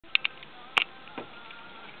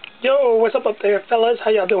Yo, what's up there, fellas?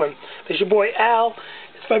 How y'all doing? This your boy Al.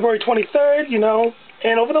 It's February 23rd,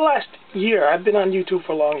 and over the last year, I've been on YouTube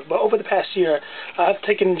for long, but over the past year, I've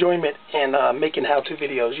taken enjoyment in making how-to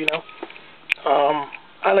videos,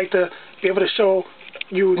 I like to be able to show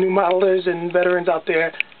you new modelers and veterans out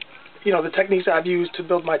there, the techniques I've used to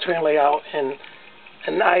build my train layout,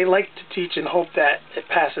 and I like to teach and hope that it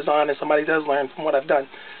passes on and somebody does learn from what I've done.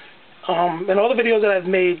 In all the videos that I've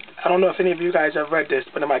made, I don't know if any of you guys have read this,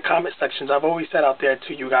 but in my comment sections, I've always said out there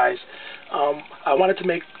to you guys, I wanted to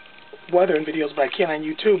make weathering videos, but I can't on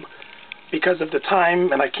YouTube because of the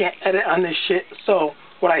time, and I can't edit on this shit. So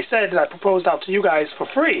what I said, I proposed out to you guys for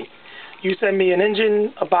free. You send me an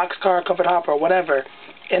engine, a boxcar, covered hopper, or whatever,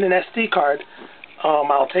 and an SD card.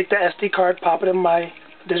 I'll take the SD card, pop it in my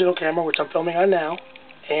digital camera, which I'm filming on now,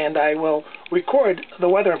 and I will record the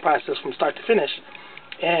weathering process from start to finish.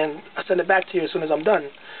 And I send it back to you as soon as I'm done.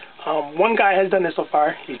 One guy has done this so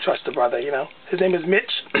far. He trusts the brother, His name is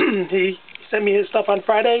Mitch. He sent me his stuff on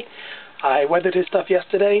Friday. I weathered his stuff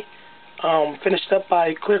yesterday. Finished up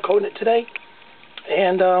by clear coating it today.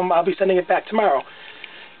 And I'll be sending it back tomorrow.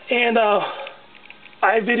 And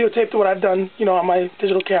I videotaped what I've done, on my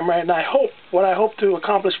digital camera. And what I hope to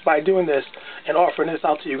accomplish by doing this and offering this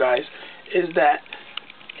out to you guys is that,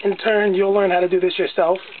 in turn, you'll learn how to do this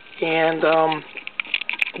yourself. And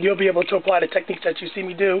you'll be able to apply the techniques that you see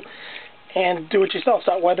me do and do it yourself.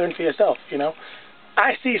 Start weathering for yourself,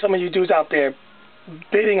 I see some of you dudes out there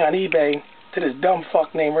bidding on eBay to this dumb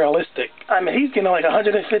fuck named Realistic. I mean, he's getting like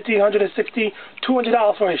 $150, $160,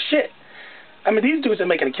 $200 for his shit. I mean, these dudes are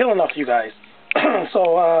making a killing off you guys.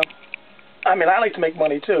 So, I like to make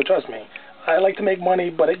money too, trust me. I like to make money,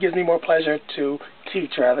 but it gives me more pleasure to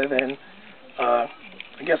teach rather than,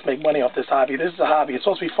 make money off this hobby. This is a hobby. It's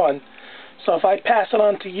supposed to be fun. So if I pass it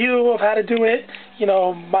on to you of how to do it,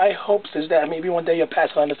 my hopes is that maybe one day you'll pass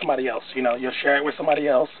it on to somebody else. You'll share it with somebody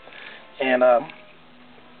else, and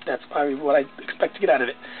that's probably what I expect to get out of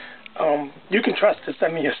it. You can trust to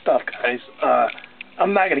send me your stuff, guys.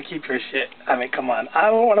 I'm not going to keep your shit. I mean, come on. I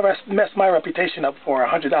don't want to mess my reputation up for a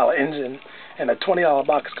 $100 engine and a $20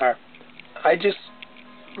 boxcar. I just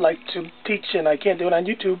like to teach, and I can't do it on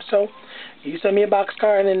YouTube, so you send me a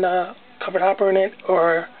boxcar and then covered hopper in it,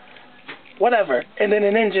 or whatever, and then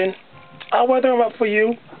an engine. I'll weather them up for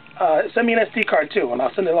you. Send me an SD card too, and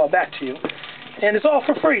I'll send it all back to you. And it's all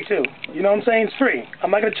for free too. You know what I'm saying? It's free. I'm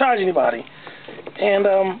not going to charge anybody. And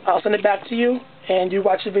I'll send it back to you, and you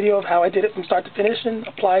watch the video of how I did it from start to finish and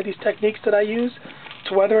apply these techniques that I use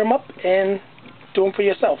to weather them up and do them for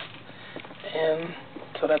yourself. And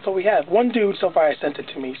so that's what we have. One dude so far sent it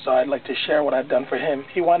to me, so I'd like to share what I've done for him.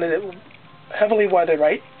 He wanted it heavily weathered,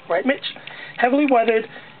 right? Right, Mitch? Heavily weathered.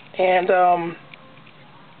 And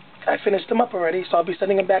I finished them up already, so I'll be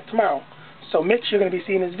sending them back tomorrow. So, Mitch, you're going to be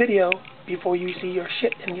seeing this video before you see your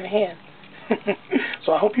shit in your hand.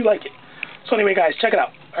 So I hope you like it. So anyway, guys, check it out,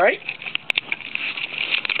 all right?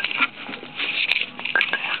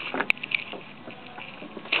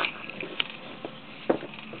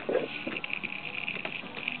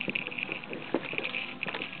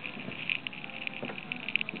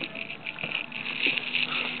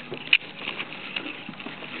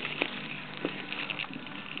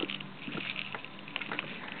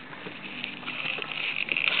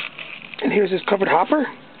 And here's his covered hopper.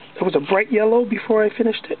 It was a bright yellow before I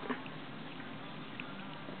finished it.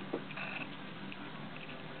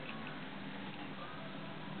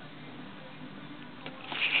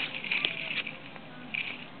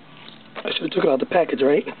 I should have took it out of the package,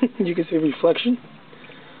 right? You can see the reflection.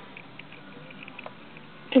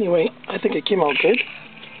 Anyway, I think it came out good.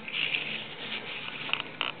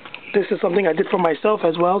 This is something I did for myself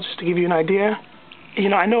as well, just to give you an idea.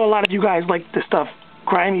 I know a lot of you guys like this stuff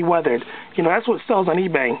grimy weathered. That's what sells on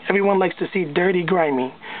eBay. Everyone likes to see dirty,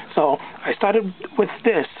 grimy. So I started with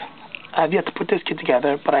this. I've yet to put this kit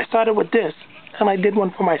together, but I started with this, and I did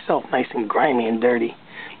one for myself, nice and grimy and dirty.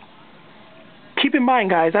 Keep in mind,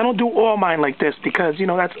 guys, I don't do all mine like this because,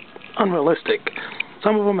 that's unrealistic.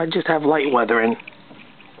 Some of them I just have light weathering.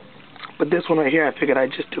 But this one right here, I figured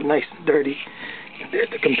I'd just do nice and dirty. There's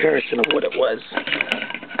the comparison of what it was.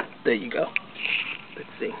 There you go. Let's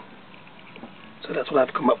see. So that's what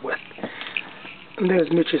I've come up with. And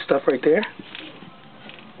there's Mitch's stuff right there.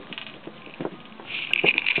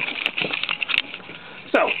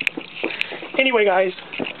 So, anyway, guys,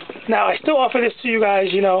 now I still offer this to you guys,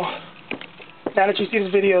 now that you see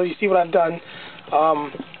this video, you see what I've done. I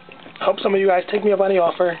hope some of you guys take me up on the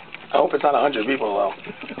offer. I hope it's not 100 people,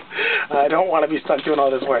 though. I don't want to be stuck doing all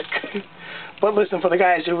this work. But listen, for the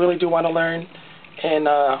guys who really do want to learn and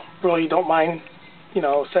really don't mind you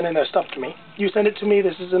know, sending their stuff to me. You send it to me.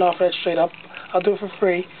 This is an offer that's straight up. I'll do it for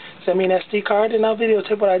free. Send me an SD card, and I'll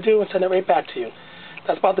videotape what I do and send it right back to you.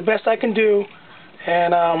 That's about the best I can do.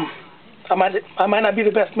 And I might not be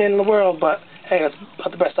the best man in the world, but hey, that's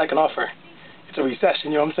about the best I can offer. It's a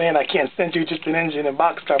recession, you know what I'm saying? I can't send you just an engine and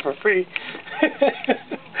box car for free.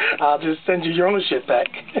 I'll just send you your own shit back.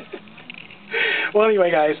 Well,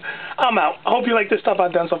 anyway, guys, I'm out. I hope you like this stuff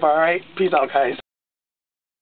I've done so far, alright? Peace out, guys.